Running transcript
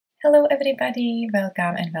Hello everybody,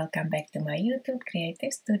 welcome and welcome back to my YouTube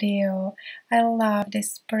creative studio. I love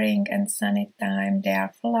this spring and sunny time. There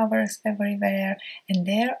are flowers everywhere and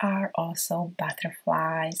there are also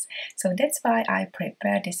butterflies. So that's why I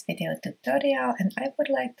prepared this video tutorial and I would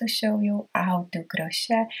like to show you how to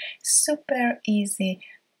crochet super easy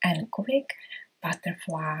and quick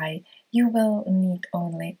butterfly. You will need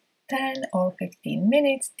only 10 or 15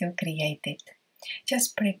 minutes to create it.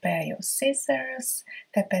 Just prepare your scissors,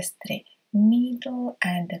 tapestry needle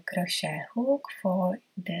and the crochet hook for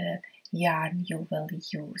the yarn you will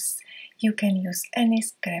use. You can use any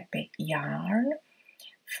scrappy yarn.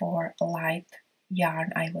 For light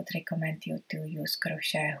yarn I would recommend you to use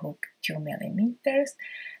crochet hook 2mm,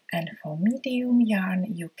 and for medium yarn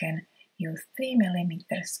you can use 3mm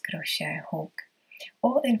crochet hook.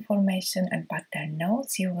 All information and pattern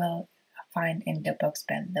notes you will find in the box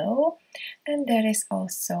below, and there is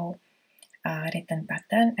also a written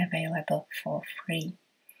pattern available for free.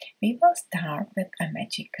 We will start with a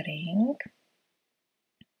magic ring,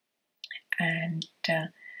 and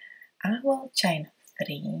I will chain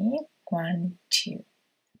 3, 1, 2,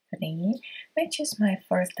 3, which is my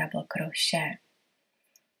first double crochet.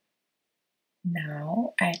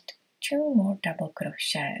 Now add 2 more double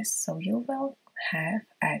crochets, so you will have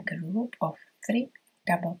a group of 3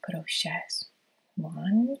 double crochets.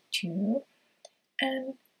 1, 2,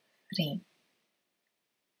 and 3.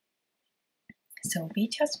 So we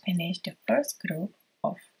just finished the first group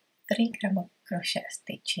of 3 double crochet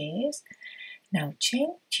stitches. Now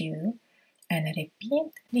chain 2 and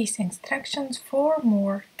repeat these instructions 4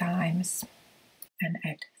 more times and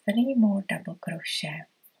add 3 more double crochet.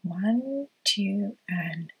 1, 2,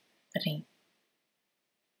 and 3.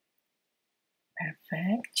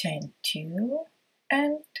 Perfect. Chain 2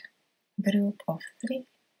 and group of 3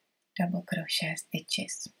 double crochet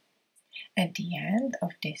stitches. At the end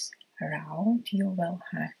of this round you will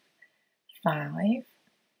have 5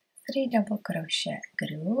 3 double crochet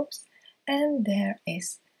groups, and there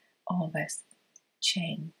is always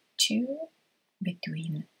chain 2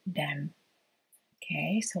 between them.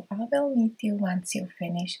 Okay, so I will meet you once you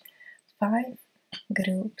finish 5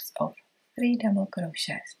 groups of 3 double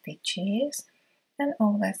crochet stitches, and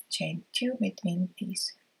always chain 2 between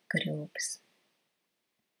these groups.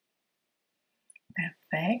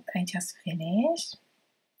 Perfect, I just finished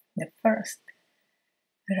the first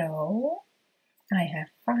row. I have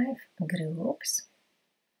 5 groups.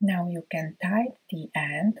 Now you can tie the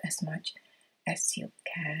end as much as you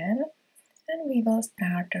can, and we will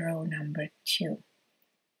start row number 2.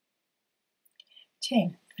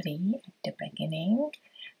 Chain 3 at the beginning,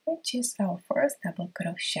 which is our first double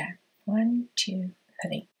crochet. 1, 2,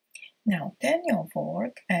 3. Now turn your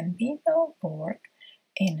work and we will work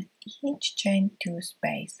in each chain 2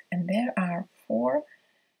 space, and there are 4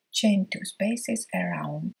 chain 2 spaces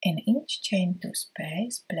around. In each chain 2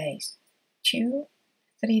 space place 2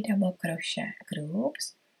 3 double crochet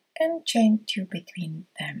groups and chain 2 between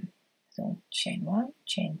them. So chain 1,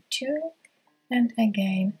 chain 2, and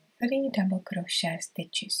again 3 double crochet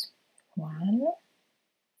stitches. 1,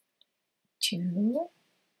 2,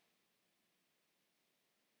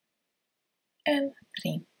 and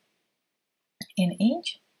 3. In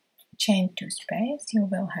each chain 2 space you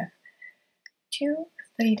will have 2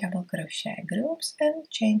 3 double crochet groups and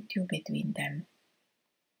chain 2 between them.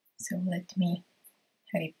 So let me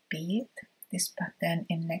repeat this pattern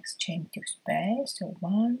in next chain 2 space. So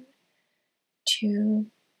 1, 2,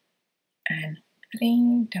 and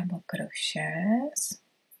 3 double crochets.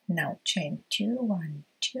 Now chain 2, 1,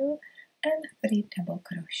 2, and 3 double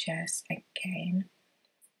crochets again.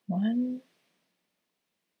 1,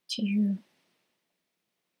 2,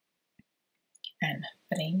 and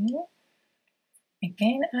 3.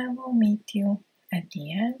 Again I will meet you at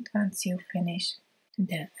the end once you finish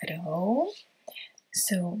the row.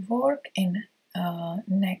 So work in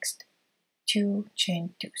next 2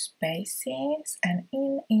 chain 2 spaces, and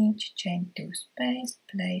in each chain 2 space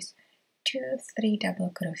place 2 3 double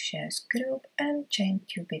crochets group and chain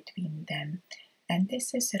 2 between them. And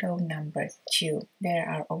this is row number 2. There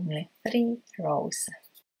are only 3 rows.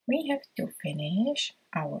 We have to finish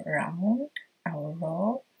our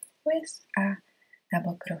row with a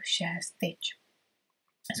double crochet stitch.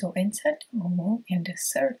 So insert the hook in the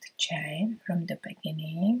 3rd chain from the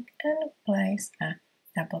beginning and place a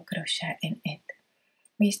double crochet in it.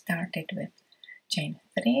 We started with chain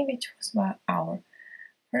 3, which was our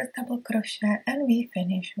first double crochet, and we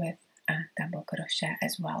finish with a double crochet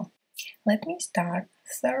as well. Let me start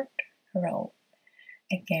 3rd row.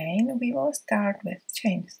 Again we will start with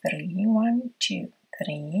chain 3, 1, 2,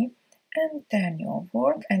 3, and turn your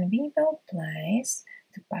work, and we will place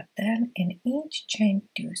the pattern in each chain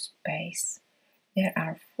 2 space. There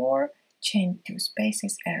are 4 chain 2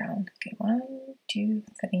 spaces around. Okay, 1, 2,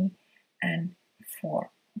 3, and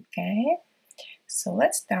 4. Okay, so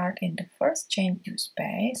let's start in the first chain 2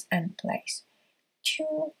 space and place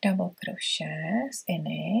 2 double crochets in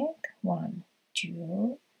it. 1,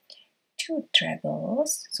 2, 2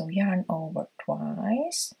 trebles, so yarn over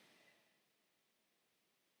twice.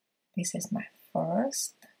 This is my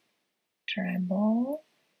first treble,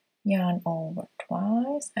 yarn over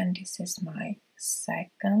twice, and this is my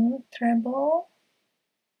second treble.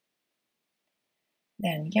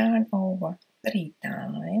 Then yarn over 3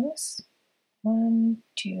 times, 1,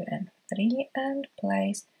 2, and 3, and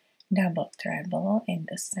place double treble in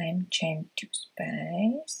the same chain 2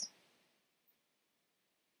 space.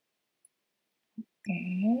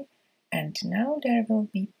 Okay, and now there will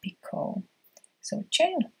be picot. So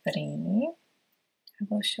chain 3, I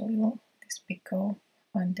will show you this picot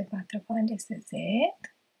on the butterfly. This is it.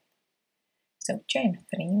 So chain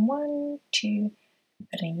 3, 1, 2,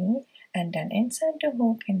 3, and then insert the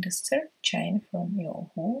hook in the third chain from your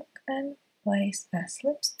hook and place a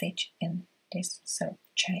slip stitch in this third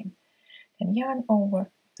chain. Then yarn over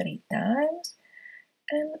 3 times,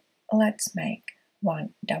 and let's make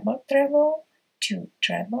 1 double treble, 2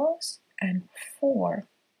 trebles, and 4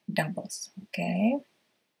 doubles. Okay,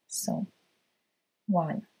 so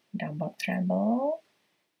 1 double treble,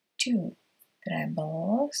 2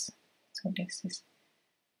 trebles, so this is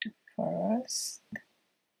the first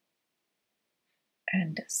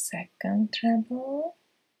and the second treble,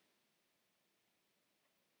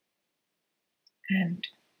 and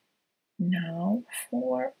now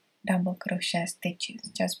 4 double crochet stitches.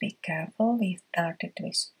 Just be careful, we started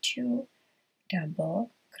with 2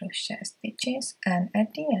 double crochet stitches, and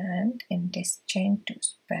at the end in this chain 2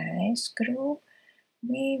 space group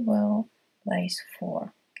we will place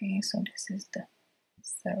 4. Okay, so this is the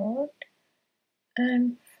third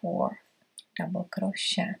and fourth double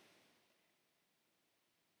crochet.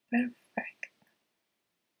 Perfect.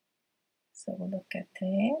 So look at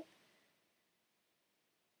it.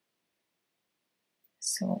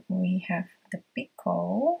 So we have the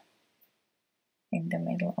picot in the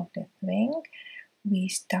middle of the thing. We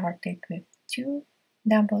started with 2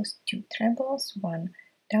 doubles, 2 trebles, 1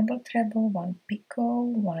 double treble, 1 picot,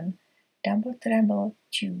 1 double treble,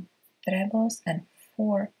 2 trebles, and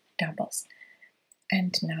 4 doubles.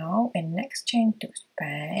 And now in next chain 2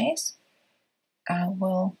 space I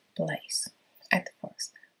will place at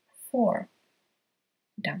first 4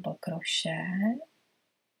 double crochet.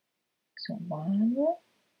 So 1,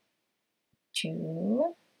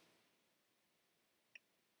 2,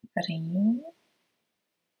 3,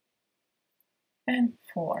 and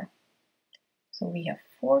 4. So we have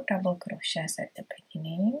 4 double crochets at the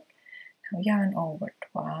beginning. Now yarn over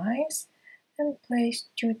twice and place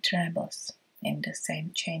 2 trebles in the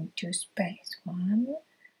same chain 2 space, 1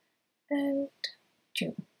 and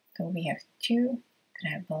 2. So we have 2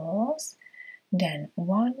 trebles, then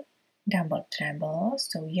 1 double treble,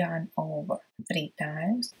 so yarn over 3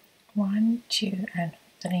 times, 1, 2, and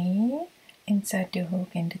 3. Insert the hook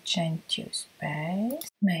in the chain 2 space,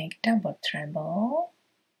 make double treble,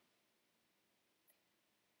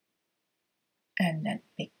 and then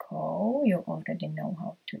picot. You already know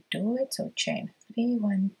how to do it, so chain 3,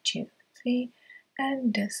 1, 2, 3,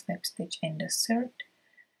 and the slip stitch in the third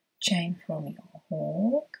chain from your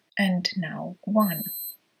hook, and now 1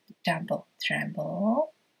 double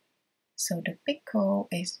treble. So the picot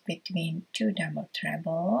is between 2 double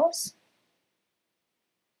trebles,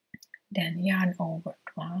 then yarn over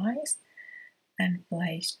twice and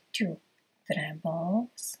place 2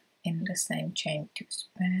 trebles in the same chain 2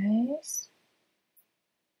 space,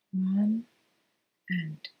 1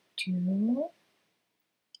 and 2,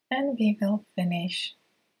 and we will finish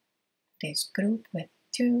this group with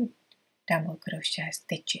 2 double crochet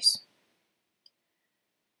stitches.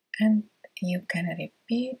 And you can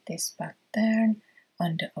repeat this pattern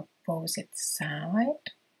on the opposite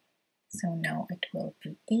side. So now it will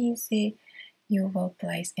be easy. You will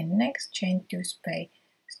place in next chain 2 space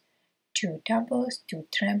 2 doubles, 2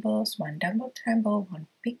 trebles, 1 double treble, 1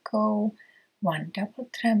 picot, 1 double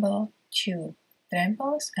treble, 2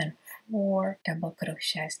 trebles, and 4 double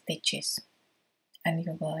crochet stitches. And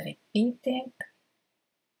you will repeat it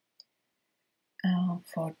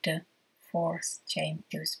for the fourth chain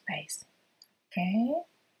 2 space. Okay,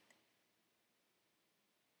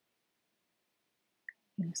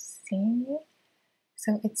 you see,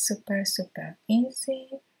 so it's super easy.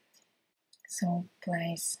 So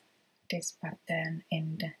place this pattern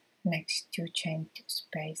in the next 2 chain 2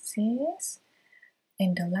 spaces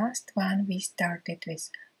In the last one we started with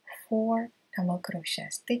 4 double crochet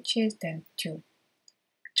stitches, then 2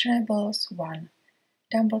 trebles, 1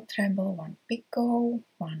 double treble, 1 picot,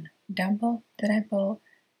 1 double treble,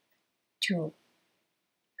 2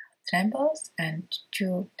 trebles and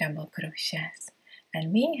 2 double crochets,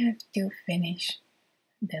 and we have to finish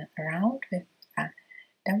the round with a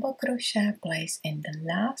double crochet placed in the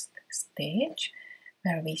last stitch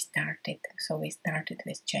where we started. So we started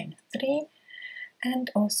with chain 3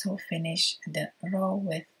 and also finish the row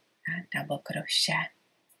with a double crochet.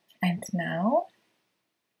 And now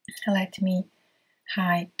let me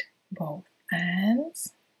hide both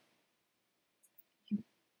ends. You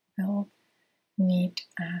will need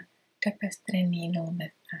a tapestry needle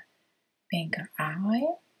with a bigger eye.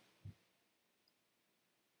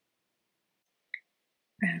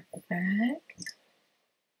 Perfect.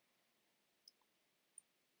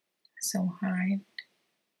 So hide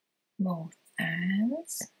both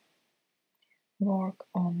ends. Work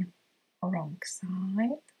on wrong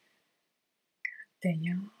side. Cut the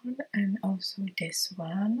yarn and also this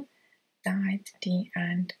one. Tight the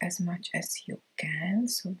end as much as you can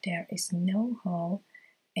so there is no hole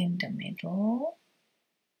in the middle.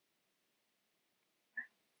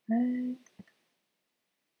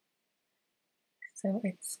 So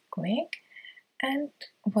it's quick. And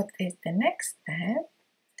what is the next step?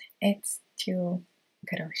 It's to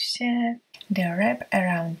crochet the wrap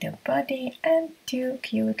around the body and 2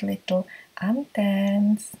 cute little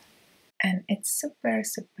antennas. And it's super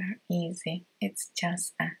easy. It's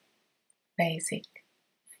just a basic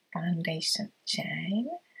foundation chain.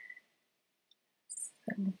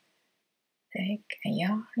 So take a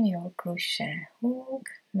yarn, your crochet hook,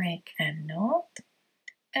 make a knot,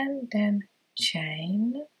 and then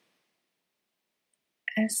chain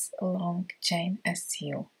as long chain as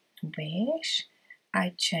you wish.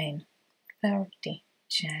 I chain 30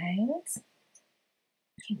 chains.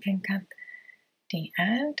 You can cut the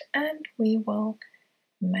end and we will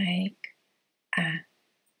make a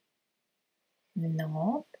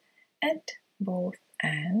knot at both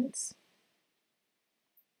ends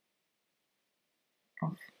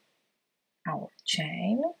of our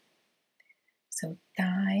chain. So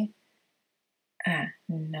tie a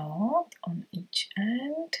knot on each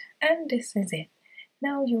end and this is it.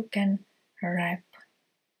 Now you can wrap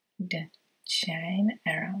the chain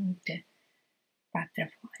around the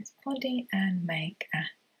butterfly's body and make a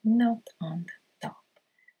knot on the top.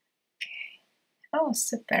 Okay. Oh,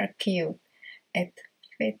 super cute. It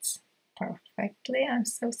fits perfectly. I'm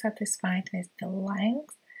so satisfied with the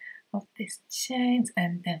length of these chains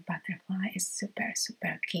and the butterfly is super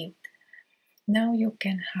cute. Now you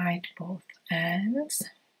can hide both ends.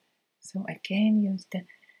 So again use the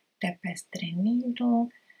tapestry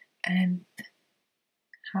needle and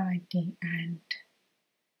hide the end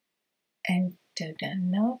into the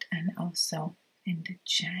knot and also in the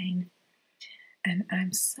chain. And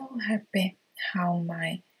I'm so happy how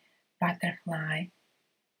my butterfly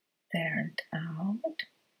turned out.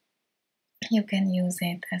 You can use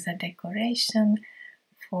it as a decoration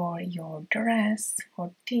for your dress,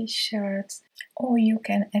 for t-shirts, or you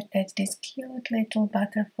can attach these cute little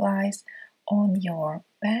butterflies on your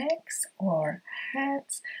bags or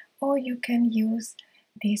hats, or you can use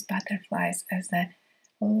these butterflies as a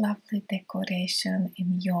lovely decoration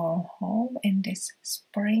in your home in this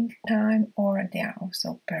springtime, or they are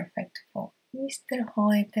also perfect for Easter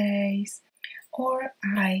holidays. Or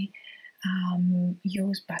I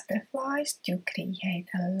use butterflies to create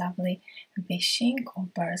a lovely wishing or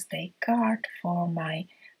birthday card for my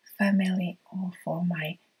family or for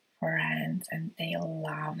my friends, and they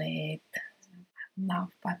love it.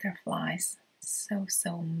 Love butterflies so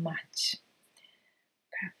much.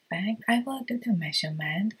 Perfect. I will do the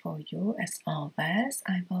measurement for you as always.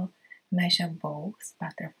 I will measure both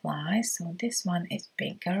butterflies. So this one is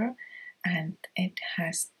bigger and it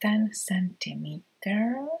has 10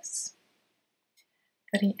 centimeters,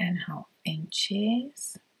 3.5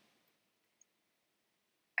 inches,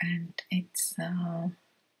 and it's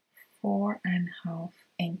 4.5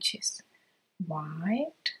 inches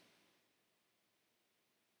wide,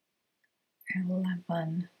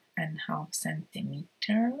 11.5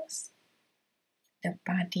 centimeters. The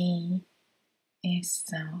body is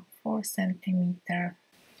 4 centimeters,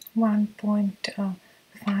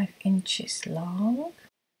 1.5 inches long,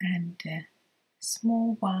 and the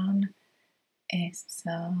small one is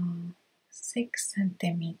 6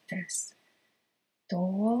 centimeters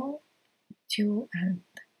tall,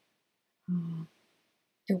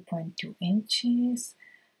 2.2 inches,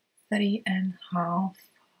 3.5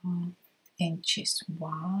 inches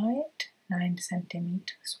wide, 9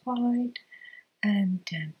 centimeters wide, and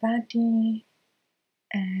the body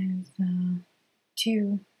and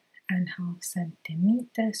 2.5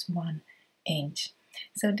 centimeters, 1 inch.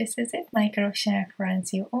 So this is it, my crochet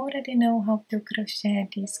friends. You already know how to crochet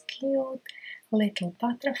these cute little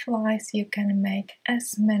butterflies. You can make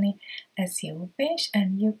as many as you wish,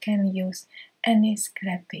 and you can use any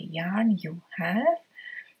scrappy yarn you have.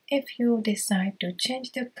 If you decide to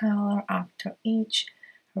change the color after each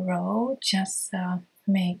row, just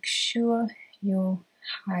make sure you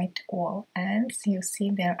hide all ends. You see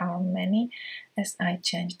there are many as I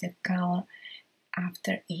change the color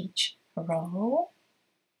after each row.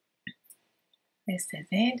 This is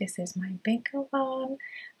it, this is my bigger one.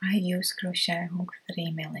 I use crochet hook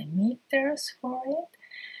 3mm for it,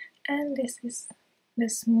 and this is the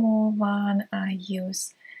small one. I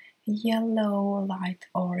use yellow, light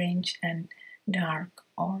orange and dark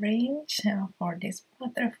orange for these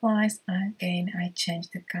butterflies. Again, I change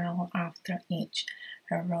the color after each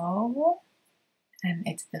row, and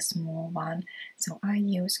it's the small one, so I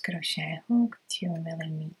use crochet hook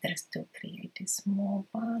 2mm to create this small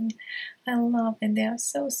one. I love it, they are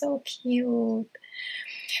so cute.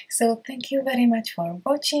 So thank you very much for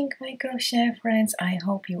watching, my crochet friends. I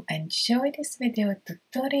hope you enjoyed this video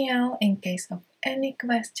tutorial. In case of any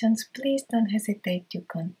questions, please don't hesitate to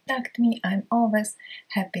contact me. I'm always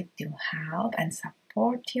happy to help and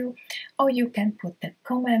support you, or you can put the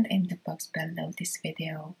comment in the box below this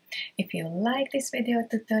video. If you like this video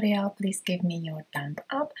tutorial, please give me your thumb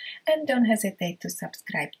up and don't hesitate to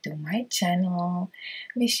subscribe to my channel.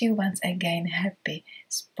 Wish you once again happy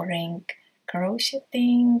spring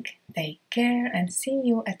crocheting. Take care and see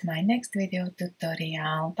you at my next video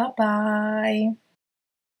tutorial. Bye bye.